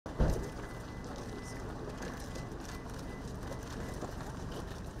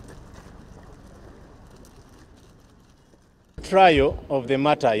Trial of the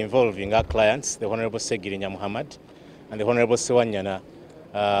matter involving our clients, the Honorable Ssegirinya Mohammed and the Honorable Ssewanyana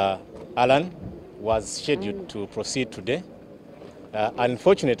Allan, was scheduled to proceed today.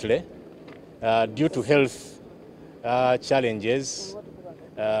 Unfortunately, due to health challenges,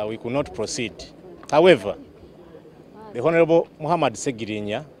 we could not proceed. However, the Honorable Mohammed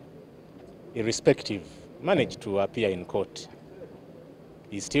Ssegirinya, irrespective, managed to appear in court.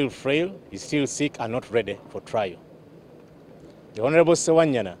 He's still frail, he's still sick and not ready for trial. The Honorable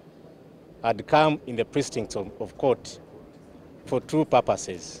Ssewanyana had come in the precincts of court for two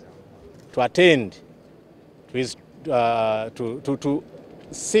purposes: to attend to his, to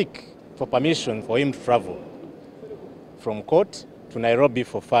seek for permission for him to travel from court to Nairobi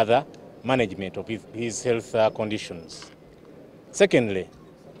for further management of his health conditions. Secondly,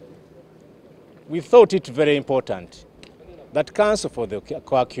 we thought it very important that counsel for the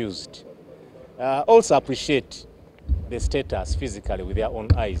co-accused also appreciate the status physically with their own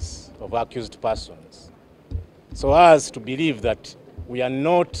eyes of accused persons, so as to believe that we are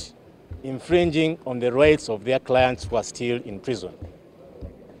not infringing on the rights of their clients who are still in prison,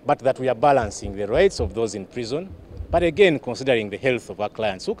 but that we are balancing the rights of those in prison, but again considering the health of our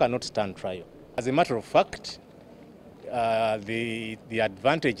clients who cannot stand trial. As a matter of fact, the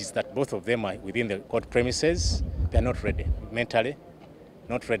advantage is that both of them are within the court premises. They are not ready mentally,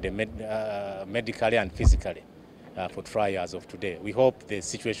 not ready medically and physically for trial as of today. We hope the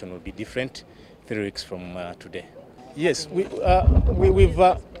situation will be different 3 weeks from today. Yes, we are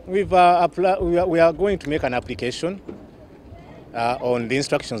going to make an application on the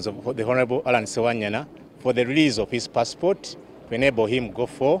instructions of the Honorable Allan Ssewanyana for the release of his passport to enable him to go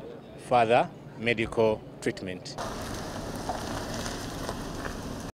for further medical treatment.